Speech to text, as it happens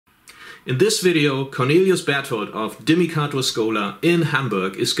In this video, Cornelius Berthold of Dimmicator Schola in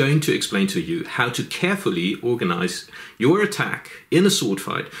Hamburg is going to explain to you how to carefully organize your attack in a sword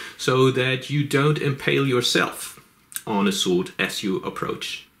fight so that you don't impale yourself on a sword as you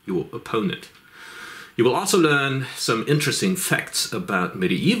approach your opponent. You will also learn some interesting facts about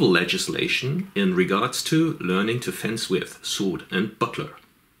medieval legislation in regards to learning to fence with sword and buckler.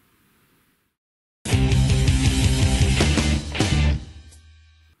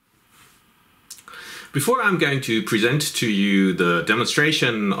 Before I'm going to present to you the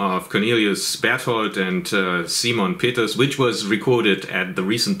demonstration of Cornelius Berthold and Simon Peters, which was recorded at the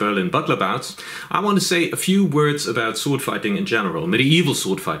recent Berlin Butler Bouts, I want to say a few words about sword fighting in general, medieval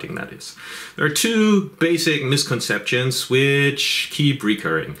sword fighting that is. There are two basic misconceptions which keep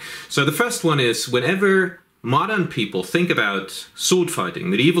recurring. So the first one is whenever modern people think about sword fighting,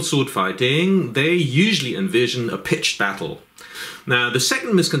 medieval sword fighting, they usually envision a pitched battle. Now, the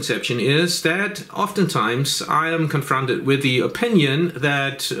second misconception is that oftentimes I am confronted with the opinion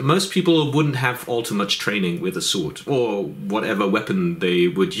that most people wouldn't have all too much training with a sword or whatever weapon they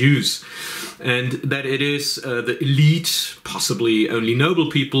would use, and that it is the elite, possibly only noble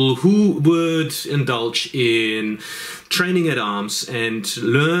people, who would indulge in training at arms and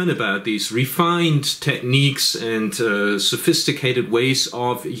learn about these refined techniques and sophisticated ways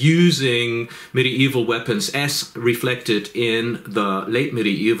of using medieval weapons as reflected in the late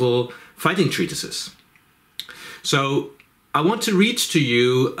medieval fighting treatises. So I want to read to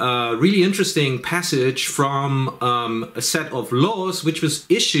you a really interesting passage from a set of laws which was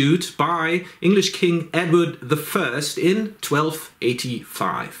issued by English King Edward I in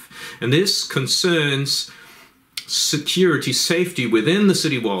 1285. And this concerns security, safety within the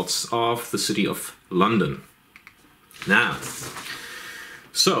city walls of the city of London. Now,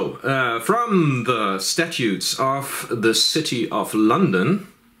 so from the statutes of the city of London,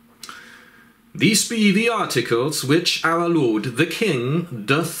 these be the articles which our Lord the King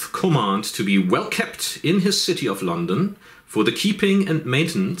doth command to be well kept in his city of London for the keeping and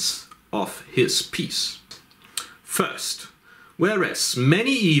maintenance of his peace. First, whereas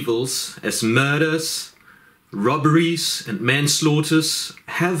many evils as murders, robberies and manslaughters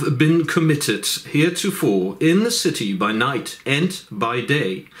have been committed heretofore in the city by night and by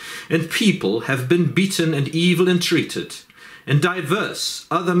day, and people have been beaten and evil entreated, and divers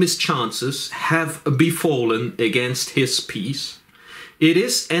other mischances have befallen against his peace, it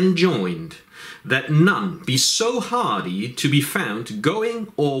is enjoined that none be so hardy to be found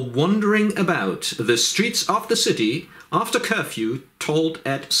going or wandering about the streets of the city after curfew tolled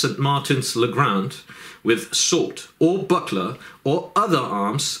at St. Martin's le Grand, with sword or buckler or other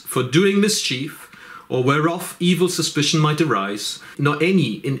arms for doing mischief, or whereof evil suspicion might arise, nor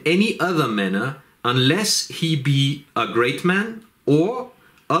any in any other manner, unless he be a great man, or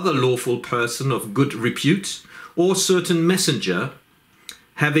other lawful person of good repute, or certain messenger,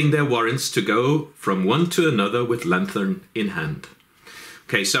 having their warrants to go from one to another with lanthorn in hand.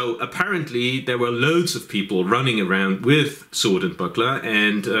 Okay, so apparently there were loads of people running around with sword and buckler,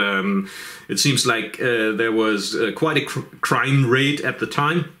 and it seems like there was quite a crime rate at the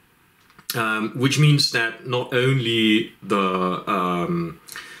time, which means that not only the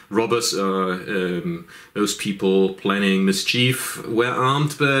robbers, those people planning mischief, were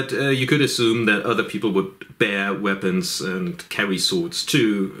armed, but you could assume that other people would bear weapons and carry swords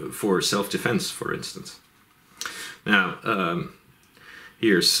too, for self-defense, for instance. Now,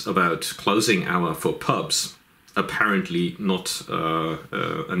 here's about closing hour for pubs, apparently not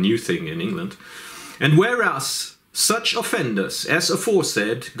a new thing in England. And whereas such offenders as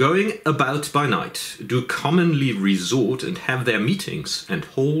aforesaid, going about by night, do commonly resort and have their meetings and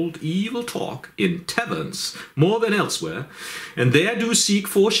hold evil talk in taverns more than elsewhere, and there do seek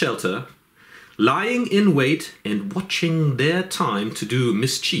for shelter, lying in wait and watching their time to do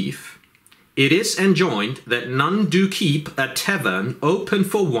mischief, it is enjoined that none do keep a tavern open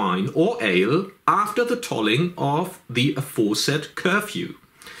for wine or ale after the tolling of the aforesaid curfew,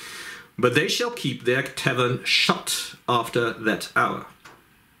 but they shall keep their tavern shut after that hour.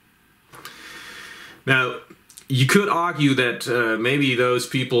 Now, you could argue that maybe those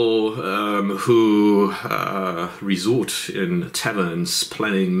people who resort in taverns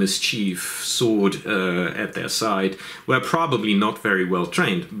planning mischief, sword at their side, were probably not very well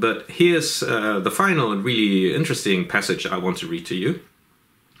trained. But here's the final and really interesting passage I want to read to you.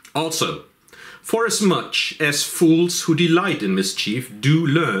 Also, forasmuch as fools who delight in mischief do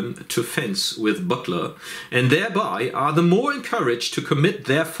learn to fence with buckler, and thereby are the more encouraged to commit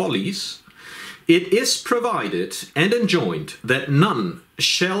their follies, It is provided and enjoined that none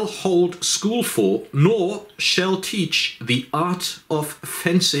shall hold school for, nor shall teach the art of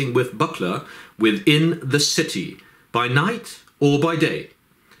fencing with buckler within the city, by night or by day.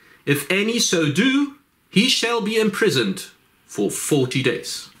 If any so do, he shall be imprisoned for 40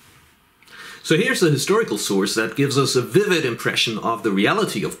 days. So here's a historical source that gives us a vivid impression of the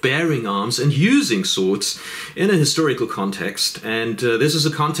reality of bearing arms and using swords in a historical context. And this is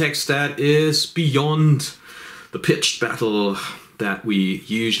a context that is beyond the pitched battle that we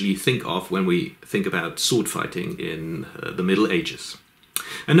usually think of when we think about sword fighting in the Middle Ages.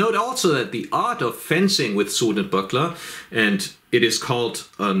 And note also that the art of fencing with sword and buckler, and it is called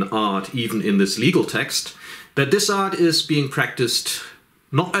an art even in this legal text, that this art is being practiced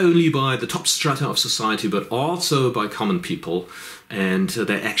not only by the top strata of society, but also by common people. And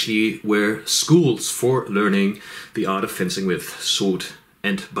there actually were schools for learning the art of fencing with sword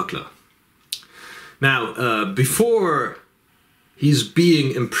and buckler. Now, before he's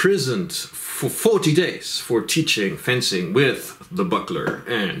being imprisoned for 40 days for teaching fencing with the buckler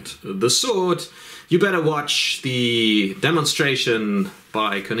and the sword, you better watch the demonstration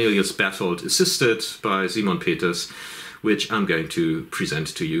by Cornelius Berthold, assisted by Simon Peters, which I'm going to present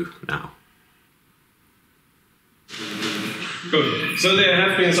to you now. Good. So there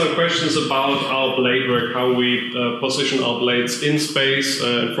have been some questions about our blade work, how we position our blades in space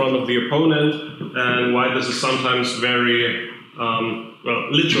in front of the opponent, and why this is sometimes very,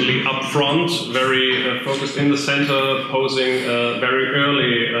 well, literally up front, very focused in the center, posing very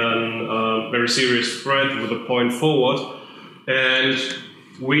early and very serious threat with a point forward. And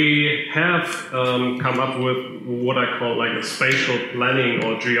we have come up with what I call like a spatial planning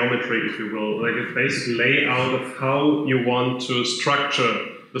or geometry, if you will, like a basic layout of how you want to structure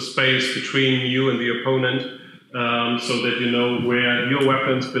the space between you and the opponent, so that you know where your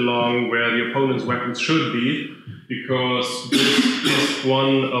weapons belong, where the opponent's weapons should be, because this is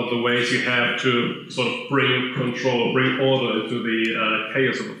one of the ways you have to sort of bring control, bring order into the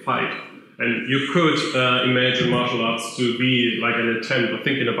chaos of a fight. And you could imagine martial arts to be like an attempt of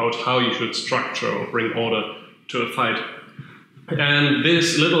thinking about how you should structure or bring order to a fight. And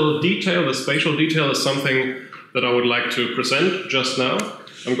this little detail, the spatial detail, is something that I would like to present just now.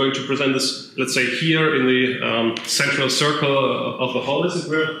 I'm going to present this, let's say, here in the central circle of the hall, as it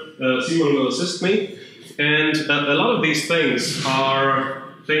were. Simon will assist me. And a lot of these things are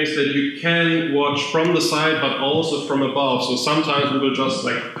things that you can watch from the side, but also from above. So sometimes we will just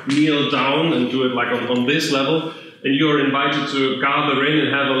like kneel down and do it like on this level, and you are invited to gather in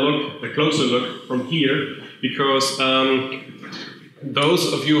and have a closer look from here, because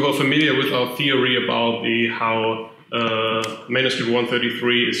those of you who are familiar with our theory about how manuscript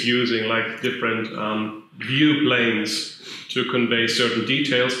 133 is using like different view planes to convey certain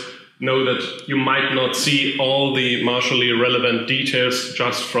details, know that you might not see all the martially relevant details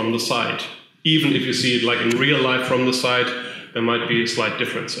just from the side. Even if you see it like in real life from the side, there might be slight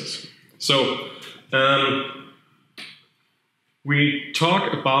differences. So, we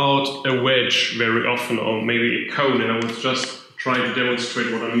talk about a wedge very often, or maybe a cone, and I was just trying to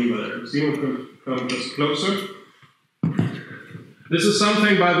demonstrate what I mean by that. Simon can come just closer. This is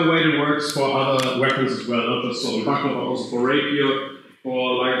something, by the way, that works for other weapons as well, not just for buckler, but also for rapier,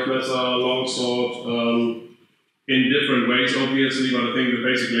 for light lesser, longsword, in different ways, obviously, but I think the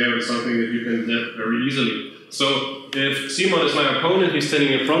basic layout is something that you can get very easily. So, if Simon is my opponent, he's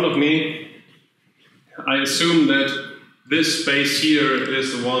standing in front of me, I assume that this space here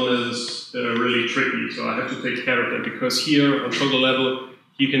is the one that is really tricky, so I have to take care of that, because here, on shoulder level,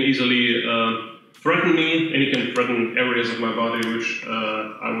 he can easily threaten me, and he can threaten areas of my body which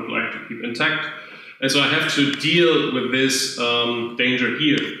I would like to keep intact. And so I have to deal with this danger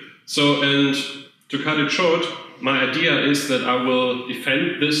here. So, and to cut it short, my idea is that I will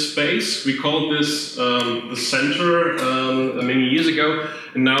defend this space. We called this the center many years ago,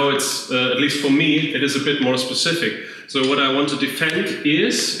 and now it's, at least for me, it is a bit more specific. So what I want to defend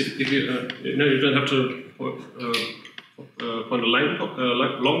is, if you, no, you don't have to point a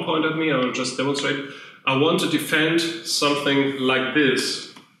long point at me, I will just demonstrate. I want to defend something like this.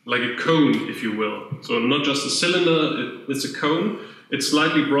 Like a cone, if you will. So not just a cylinder, it's a cone. It's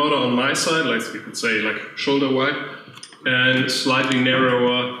slightly broader on my side, like you could say like shoulder wide, and slightly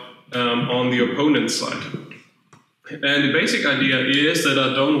narrower on the opponent's side. And the basic idea is that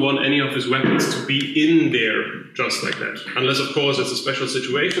I don't want any of his weapons to be in there just like that. Unless, of course, it's a special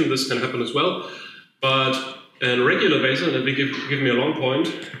situation, this can happen as well. But on a regular basis, let me give me a long point.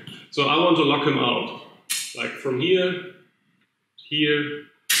 So I want to lock him out. Like from here, here,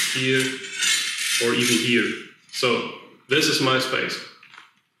 or even here. So this is my space.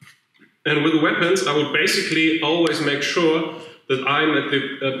 And with weapons, I would basically always make sure that I'm at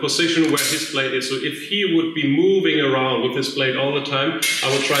the position where his blade is. So if he would be moving around with his blade all the time,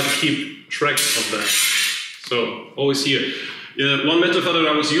 I would try to keep track of that. So always here. One metaphor that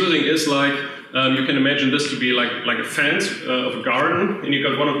I was using is like, you can imagine this to be like a fence of a garden, and you've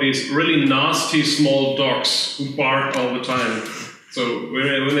got one of these really nasty small dogs who bark all the time. So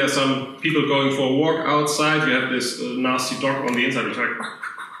when there's some people going for a walk outside, you have this nasty dog on the inside, which is like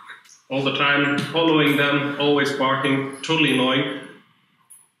all the time, following them, always barking, totally annoying.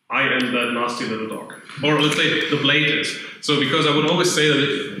 I am that nasty little dog. Or let's say the blade is. So because I would always say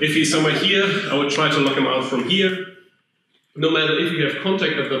that if he's somewhere here, I would try to lock him out from here. No matter if you have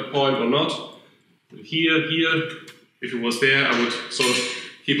contact at that point or not. Here, if it was there, I would sort of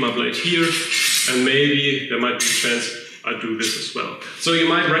keep my blade here, and maybe there might be a chance I do this as well. So you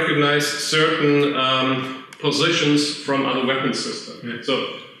might recognize certain positions from other weapon systems. Yeah.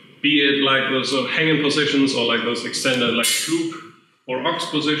 So be it like those hanging positions, or like those extended like sloop or ox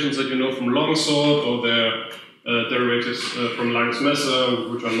positions that you know from longsword, or their derivatives from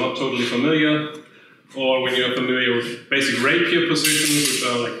Langsmesser, which are not totally familiar. Or when you're familiar with basic rapier positions, which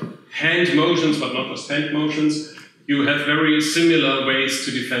are like hand motions, but not just hand motions, you have very similar ways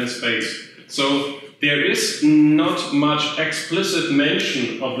to defend space. So there is not much explicit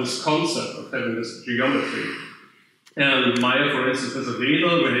mention of this concept of having this geometry. And Maya, for instance, has a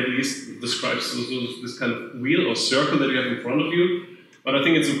Wedel, where he at least describes this kind of wheel or circle that you have in front of you. But I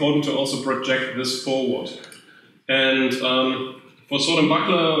think it's important to also project this forward. And for sword and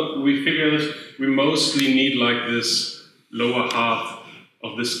buckler, we figured we mostly need like this lower half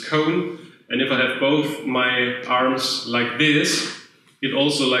of this cone. And if I have both my arms like this, it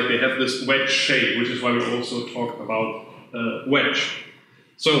also like they have this wedge shape, which is why we also talk about wedge.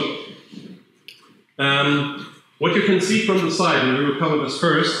 So what you can see from the side, and we will cover this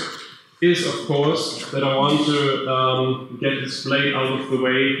first, is of course that I want to get this blade out of the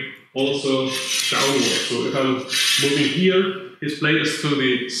way also downward. So if I'm moving here, his blade is to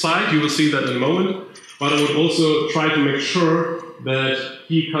the side, you will see that in a moment, but I would also try to make sure that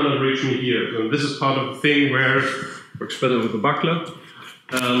he cannot reach me here. And this is part of the thing where works better with the buckler.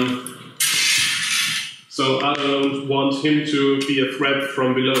 So I don't want him to be a threat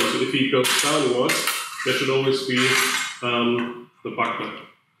from below. So if he goes downwards, there should always be the buckler.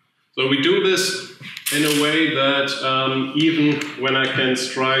 So we do this in a way that even when I can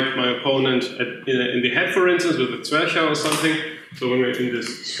strike my opponent in the head, for instance, with a Zwercher or something, so when we're in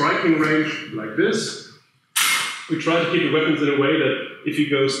this striking range like this, we try to keep the weapons in a way that if he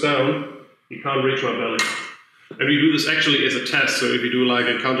goes down, he can't reach my belly. And we do this actually as a test. So if you do like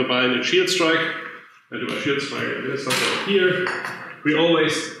a counterbind and shield strike, I do a shield strike like this, something like here. We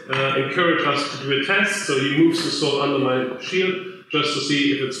always encourage us to do a test. So he moves the sword under my shield just to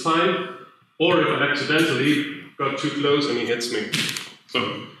see if it's fine, or if I accidentally got too close and he hits me.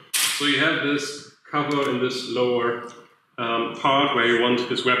 So you have this cover in this lower part where you want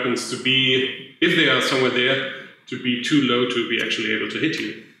his weapons to be, if they are somewhere there, to be too low to be actually able to hit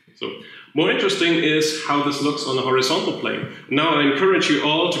you. So more interesting is how this looks on the horizontal plane. Now I encourage you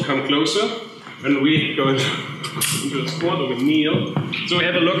all to come closer, and we go into a squat or a kneel. So we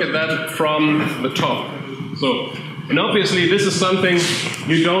have a look at that from the top. So, and obviously this is something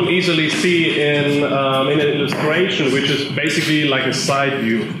you don't easily see in an illustration, which is basically like a side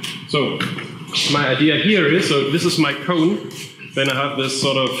view. So my idea here is, so this is my cone, then I have this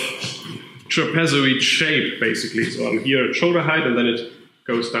sort of trapezoid shape basically. So I'm here at shoulder height and then it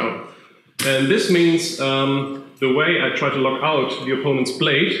goes down. And this means the way I try to lock out the opponent's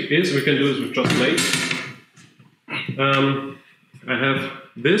blade is, we can do this with just blades. I have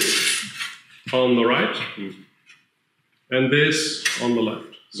this on the right and this on the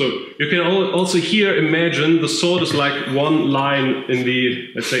left. So you can also here imagine the sword is like one line in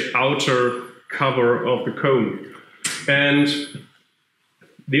the, let's say, outer cover of the cone. And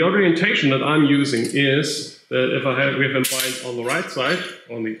the orientation that I'm using is that if we have a bind on the right side,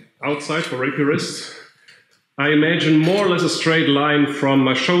 on the outside for rapierists, I imagine more or less a straight line from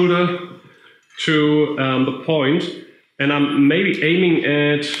my shoulder to the point, and I'm maybe aiming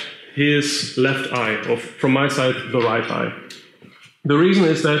at his left eye, or from my side, the right eye. The reason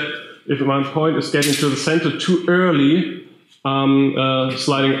is that if my point is getting to the center too early,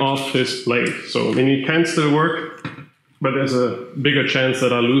 sliding off his blade. So I mean, it can still work, but there's a bigger chance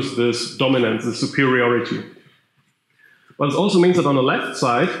that I lose this dominance, this superiority. But it also means that on the left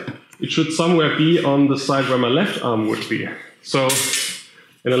side, it should somewhere be on the side where my left arm would be. So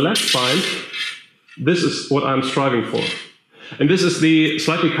in a left bind, this is what I'm striving for. And this is the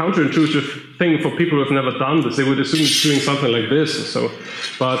slightly counterintuitive thing for people who have never done this. They would assume it's doing something like this. So,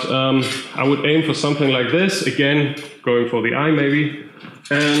 but I would aim for something like this, again, going for the eye maybe.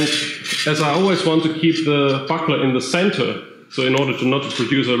 And as I always want to keep the buckler in the center, so in order to not to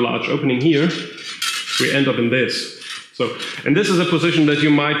produce a large opening here, we end up in this. So, and this is a position that you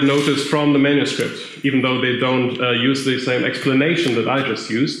might notice from the manuscript, even though they don't use the same explanation that I just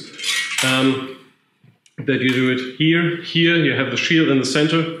used. That you do it here, here, you have the shield in the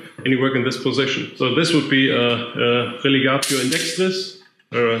center, and you work in this position. So this would be relegatio in dextris,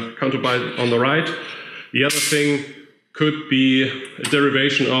 counterbite on the right. The other thing could be a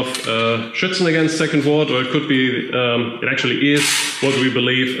derivation of Schützen against second ward, or it could be, it actually is what we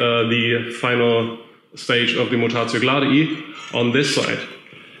believe the final stage of the mutatio gladii on this side.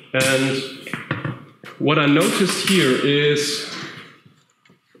 And what I noticed here is,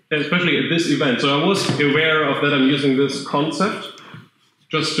 especially at this event, so I was aware of that I'm using this concept,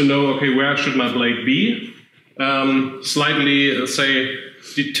 just to know, okay, where should my blade be? Slightly, let's say,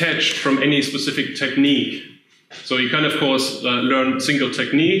 detached from any specific technique. So you can, of course, learn single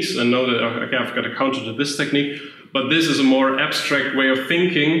techniques and know that, okay, I've got a counter to this technique, but this is a more abstract way of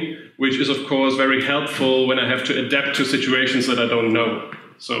thinking, which is, of course, very helpful when I have to adapt to situations that I don't know.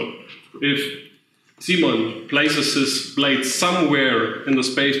 So if Simon places his blade somewhere in the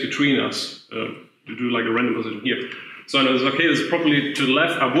space between us, to do like a random position here. So I know, okay, this is probably to the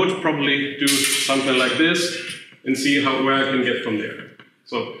left. I would probably do something like this and see where I can get from there.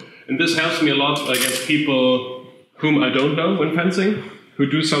 So, and this helps me a lot against people whom I don't know when fencing, who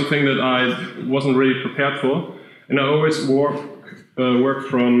do something that I wasn't really prepared for. And I always work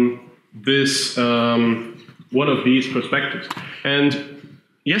from this, one of these perspectives. And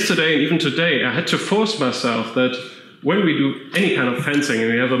yesterday and even today, I had to force myself that when we do any kind of fencing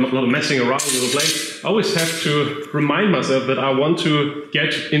and we have a lot of messing around with the blade, I always have to remind myself that I want to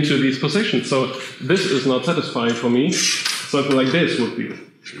get into these positions. So this is not satisfying for me. Something like this would be.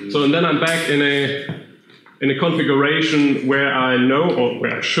 So and then I'm back in a configuration where I know, or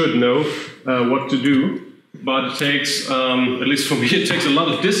where I should know, what to do. But it takes, at least for me, it takes a lot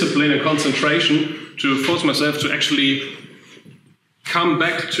of discipline and concentration to force myself to actually come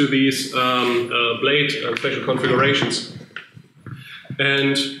back to these blade special configurations.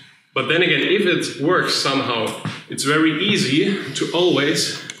 But then again, if it works somehow, it's very easy to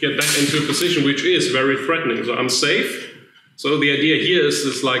always get back into a position which is very threatening. So I'm safe. So the idea here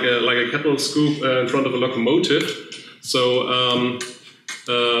is like a kettle scoop in front of a locomotive. So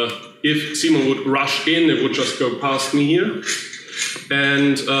if Simon would rush in, it would just go past me here.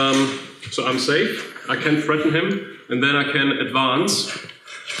 And so I'm safe. I can threaten him. And then I can advance.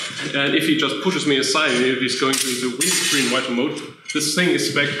 And if he just pushes me aside, if he's going to the windscreen wiper mode, this thing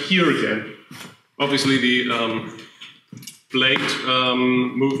is back here again. Obviously, the blade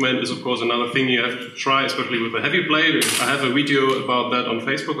movement is, of course, another thing you have to try, especially with a heavy blade. I have a video about that on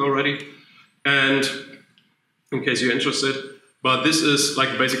Facebook already. And in case you're interested. But this is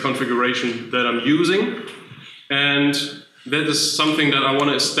like the basic configuration that I'm using. And that is something that I want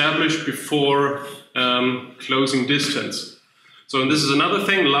to establish before closing distance. So and this is another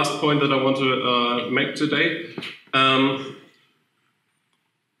thing, the last point that I want to make today.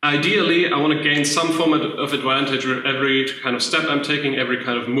 Ideally, I want to gain some form of advantage with every kind of step I'm taking, every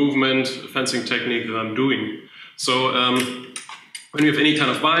kind of movement, fencing technique that I'm doing. So when you have any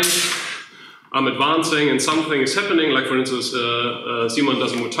kind of bind, I'm advancing and something is happening, like for instance, Simon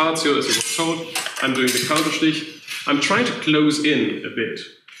does a mutatio, as he was told, I'm doing the counterstich. I'm trying to close in a bit.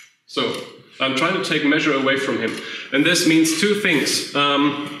 So I'm trying to take measure away from him. And this means two things.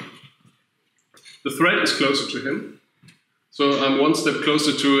 The threat is closer to him. So I'm one step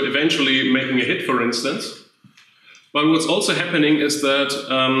closer to eventually making a hit, for instance. But what's also happening is that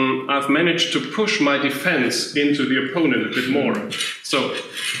I've managed to push my defense into the opponent a bit more. So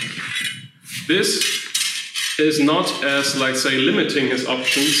this is not as, like, say, limiting his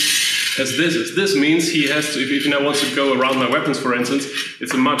options as this is. This means he has to, if he now wants to go around my weapons, for instance,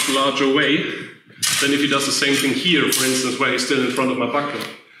 it's a much larger way than if he does the same thing here, for instance, where he's still in front of my buckler.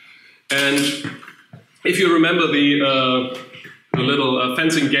 And if you remember the little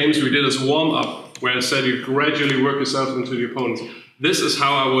fencing games we did as warm-up, where I said you gradually work yourself into the opponents, this is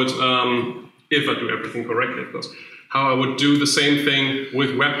how I would, if I do everything correctly, of course, how I would do the same thing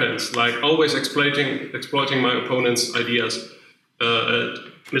with weapons, like always exploiting my opponent's ideas,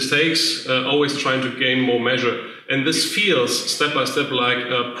 mistakes, always trying to gain more measure. And this feels, step by step, like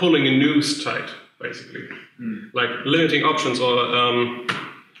pulling a noose tight, basically. Like limiting options, or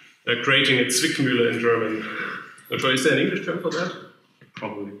creating a Zwickmühle in German. Not sure, is there an English term for that?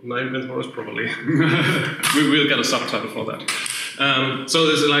 Probably. 9 bent horse, probably. We will get a subtitle for that. So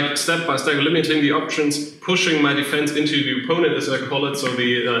there's like step by step limiting the options, pushing my defense into the opponent, as I call it. So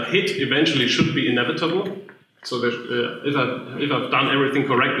the hit eventually should be inevitable. So that, if I've done everything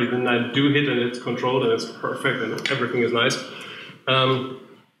correctly, then I do hit and it's controlled and it's perfect and everything is nice.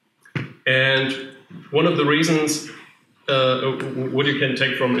 And one of the reasons, what you can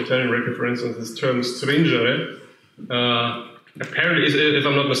take from Italian record, for instance, is term stringere. Apparently, if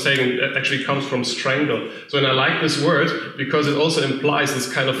I'm not mistaken, it actually comes from strangle. So, and I like this word because it also implies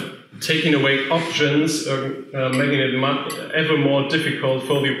this kind of taking away options, making it ever more difficult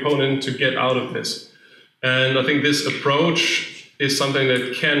for the opponent to get out of this. And I think this approach is something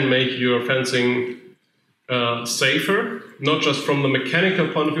that can make your fencing safer, not just from the mechanical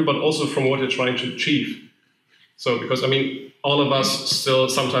point of view, but also from what you're trying to achieve. So, because I mean, all of us still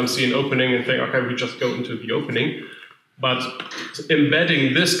sometimes see an opening and think, okay, we just go into the opening. But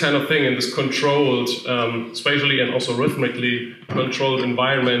embedding this kind of thing in this controlled, spatially and also rhythmically controlled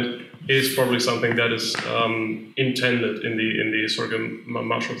environment is probably something that is intended in the sort of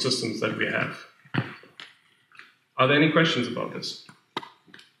martial systems that we have. Are there any questions about this?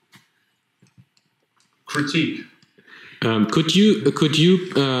 Critique. Could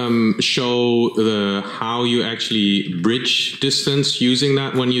you show how you actually bridge distance using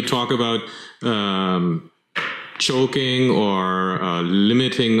that when you talk about choking or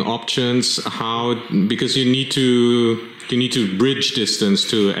limiting options? How, because you need to bridge distance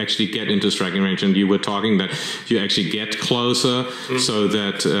to actually get into striking range, and you were talking that you actually get closer so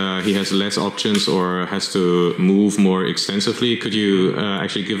that he has less options or has to move more extensively. Could you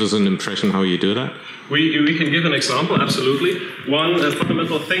actually give us an impression how you do that? We can give an example, absolutely. One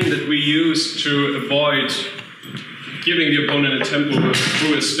fundamental thing that we use to avoid giving the opponent a tempo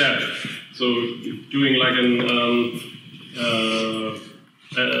through a step, so doing like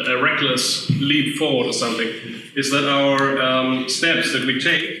a reckless leap forward or something, is that our steps that we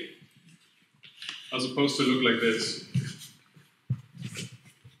take are supposed to look like this.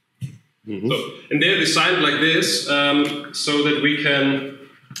 So, and they're designed like this so that we can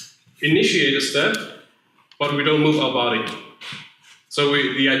initiate a step, but we don't move our body. So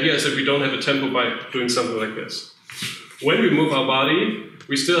the idea is that we don't have a tempo by doing something like this. When we move our body,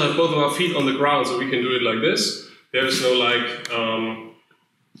 we still have both of our feet on the ground, so we can do it like this. There is no like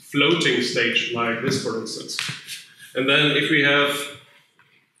floating stage like this, for instance. And then if we have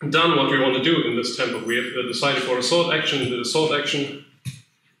done what we want to do in this tempo, we have decided for a sword action, did a sword action,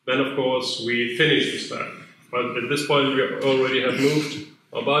 then of course we finish the step. But at this point we already have moved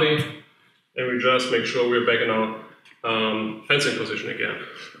our body, and we just make sure we're back in our fencing position again.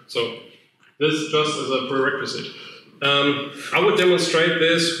 So this just as a prerequisite. I would demonstrate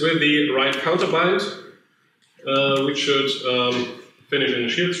this with the right counterbind, which should finish in a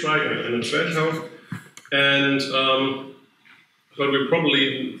shield strike and a Warzecha. And but we'll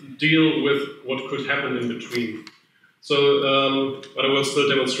probably deal with what could happen in between. So, but I will still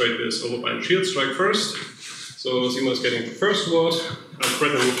demonstrate this overbind shield strike first. So Simon is getting the first ward. I'm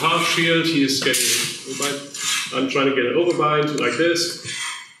threatening with half shield. He is getting overbind. I'm trying to get an overbind like this.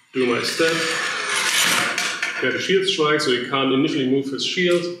 Do my step. Get a shield strike, so he can't initially move his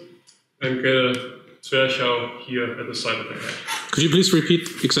shield, and get a Warzecha here at the side of the head. Could you please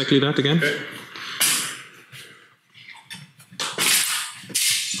repeat exactly that again? Okay.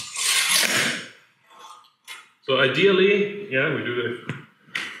 So ideally, yeah, we do the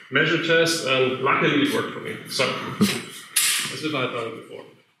measure test, and luckily it worked for me. So, as if I had done it before.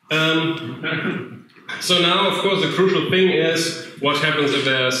 So now, of course, the crucial thing is what happens if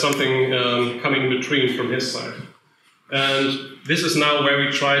there's something coming in between from his side. And this is now where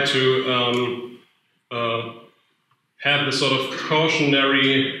we try to have the sort of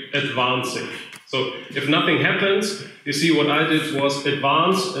cautionary advancing. So if nothing happens, you see what I did was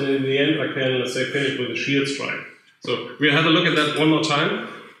advance, and in the end I can, let's say, finish with a shield strike. So we'll have a look at that one more time,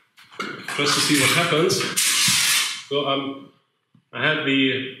 just to see what happens. So I have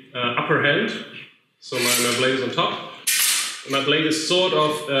the upper hand, so my blade is on top. My blade is sort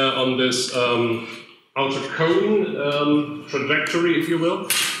of on this outer cone trajectory, if you will.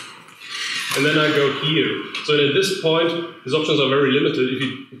 And then I go here. So at this point, his options are very limited. If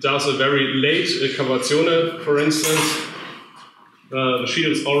he does a very late cavazione, for instance, the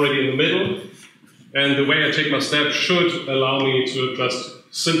shield is already in the middle. And the way I take my step should allow me to just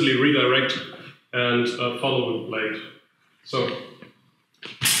simply redirect and follow the blade. So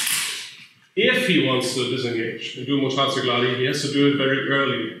if he wants to disengage and do mutatio gladi, he has to do it very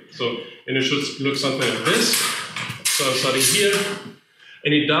early. So, and it should look something like this. So I'm starting here,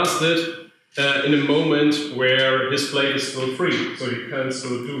 and he does it in a moment where his blade is still free, so he can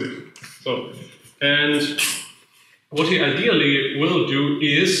still do it. So, and what he ideally will do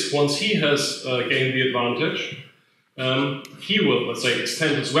is, once he has gained the advantage, he will, let's say,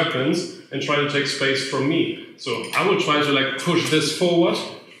 extend his weapons and try to take space from me. So I will try to like push this forward,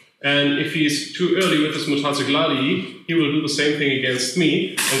 and if he's too early with his mutatio gladii, he will do the same thing against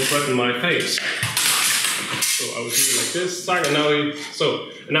me and threaten my face. So I will do it like this, and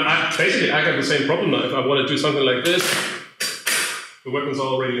now basically I got the same problem now. If I want to do something like this, the weapon's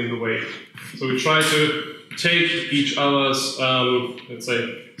already in the way. So we try to take each other's, let's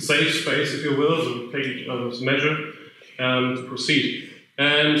say, safe space, if you will, so take each other's measure to proceed.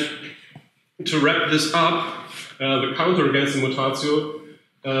 And to wrap this up, the counter against the mutatio,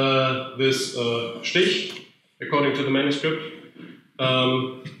 this Stich, according to the manuscript,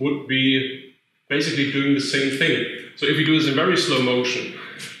 would be basically doing the same thing. So if you do this in very slow motion,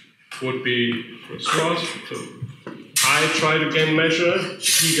 would be first shot. So I try to gain measure,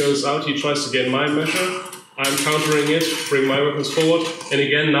 he goes out, he tries to gain my measure, I'm countering it, bring my weapons forward, and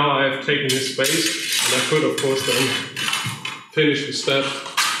again now I have taken his space, and I could of course then finish the step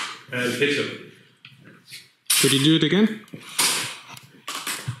and hit him. Could you do it again?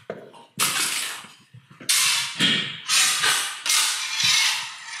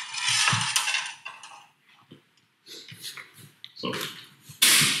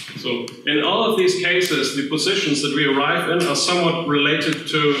 So in all of these cases, the positions that we arrive in are somewhat related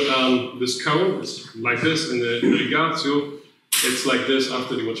to this cone. It's like this in the relegatio. It's like this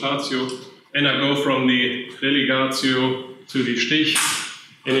after the mutatio. And I go from the relegatio to the Stich.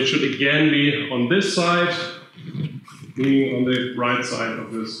 And it should again be on this side, meaning on the right side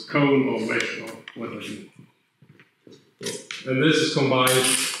of this cone or wedge or whatever. And this is combined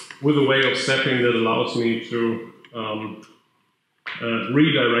with a way of stepping that allows me to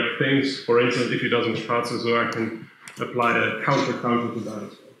redirect things. For instance, if he doesn't mutatio, so I can apply a counter to that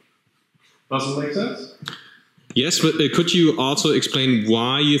as well. Does it make sense? Yes, but could you also explain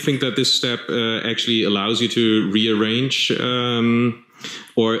why you think that this step actually allows you to rearrange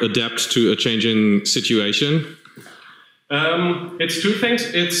or adapt to a changing situation? It's two things.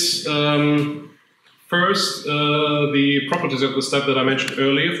 It's first the properties of the step that I mentioned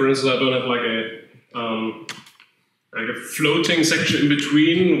earlier. For instance, I don't have like a floating section in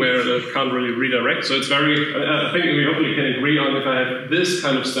between where it can't really redirect. So it's very, I think we hopefully can agree on, if I have this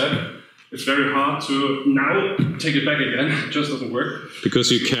kind of step, it's very hard to now take it back again. It just doesn't work.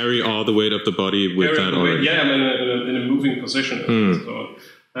 Because you carry all the weight of the body with that already. Yeah, I'm in a moving position.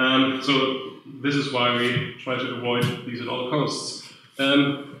 So this is why we try to avoid these at all costs.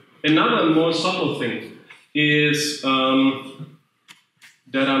 Another more subtle thing is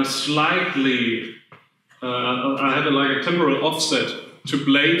that I'm slightly, I have like a temporal offset to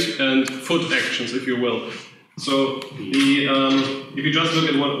blade and foot actions, if you will. So the, if you just look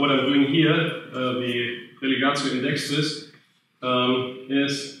at what I'm doing here, the relegatio indexis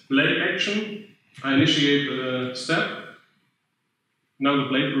is blade action. I initiate the step. Now the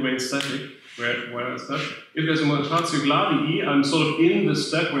blade remains static. Where is that? If there's a mutatio gladii, I'm sort of in the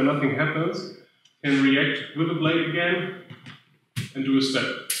step where nothing happens, can react with the blade again and do a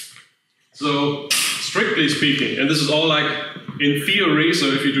step. So strictly speaking, and this is all like in theory, so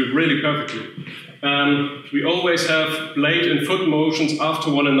if you do it really perfectly, we always have blade and foot motions after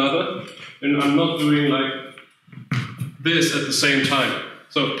one another, and I'm not doing like this at the same time.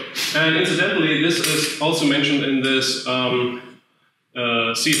 So, and incidentally, this is also mentioned in this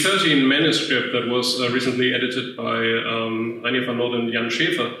C13 manuscript that was recently edited by Reinier van Noort and Jan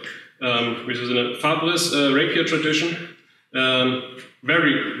Schäfer, which is in a Fabris rapier tradition.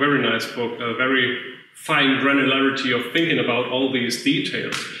 Very, very nice book, very fine granularity of thinking about all these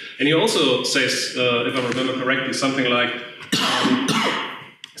details. And he also says, if I remember correctly, something like,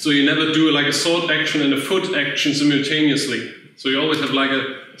 so you never do like a sword action and a foot action simultaneously. So you always have like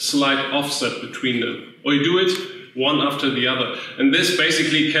a slight offset between them. Or you do it one after the other. And this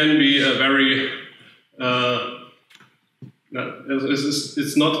basically can be a very,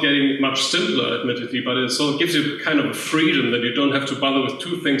 it's not getting much simpler, admittedly, but it sort of gives you kind of a freedom that you don't have to bother with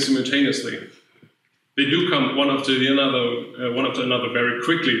two things simultaneously. They do come one after another very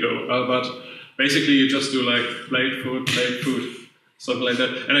quickly, though. But basically, you just do like blade, foot, something like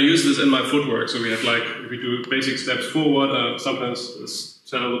that. And I use this in my footwork. So we have like, if we do basic steps forward, sometimes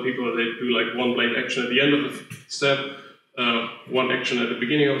tell other people that they do like one blade action at the end of the step, one action at the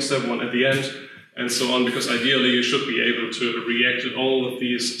beginning of the step, one at the end, and so on. Because ideally, you should be able to react to all of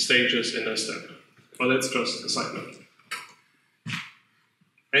these stages in a step. But that's just a side note.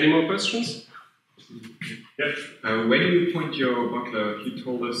 Any more questions? Yeah. Yeah. Where do you point your buckler? You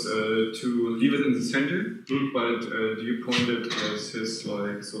told us to leave it in the center, but do you point it as his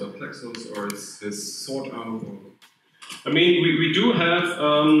like solar plexus or as his sword arm? Or? I mean, we do have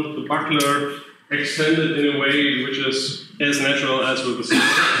the buckler extended in a way which is as natural as with the sword,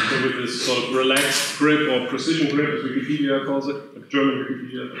 so with this sort of relaxed grip or precision grip, as Wikipedia calls it, like German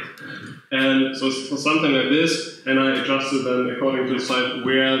Wikipedia. And so for something like this, and I adjusted then according to the side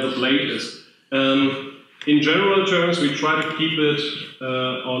where the blade is. In general terms, we try to keep it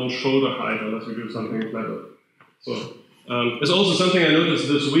on shoulder height unless we do something clever. So it's also something I noticed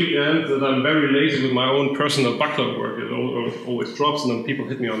this weekend, that I'm very lazy with my own personal buckler work. It always drops and then people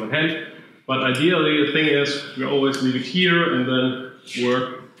hit me on the head. But ideally, the thing is, we always leave it here and then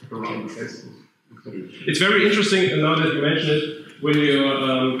work around the face. It's very interesting, and now that you mention it, when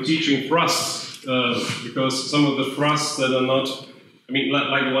you're teaching thrusts, because some of the thrusts that are not, I mean,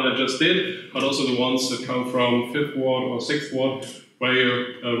 like the one I just did, but also the ones that come from 5th ward or 6th ward, where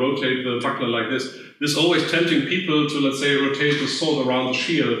you rotate the buckler like this. This is always tempting people to, let's say, rotate the sword around the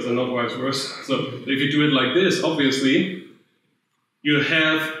shield and not vice versa. So if you do it like this, obviously, you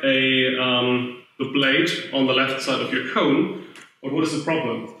have the blade on the left side of your cone, but what is the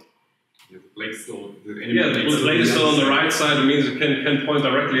problem? The blade still, the blade is still on the right side, it means it can point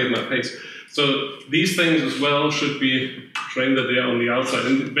directly at my face. So these things as well should be trained that they are on the outside.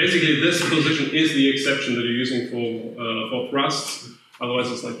 And basically this position is the exception that you're using for thrusts, otherwise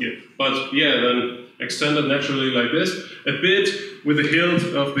it's like here. But yeah, then extend it naturally like this, a bit with the hilt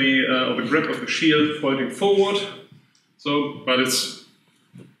of the grip of the shield pointing forward. So, but it's,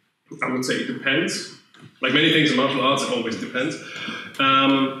 I would say it depends. Like many things in martial arts, it always depends.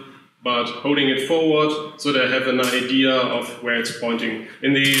 But holding it forward so they have an idea of where it's pointing.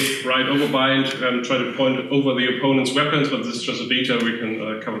 In the right overbind, try to point it over the opponent's weapons, but this is just a detail. We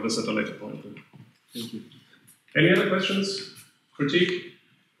can cover this at a later point. Thank you. Any other questions? Critique?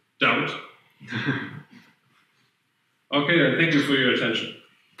 Doubt? Okay, then thank you for your attention.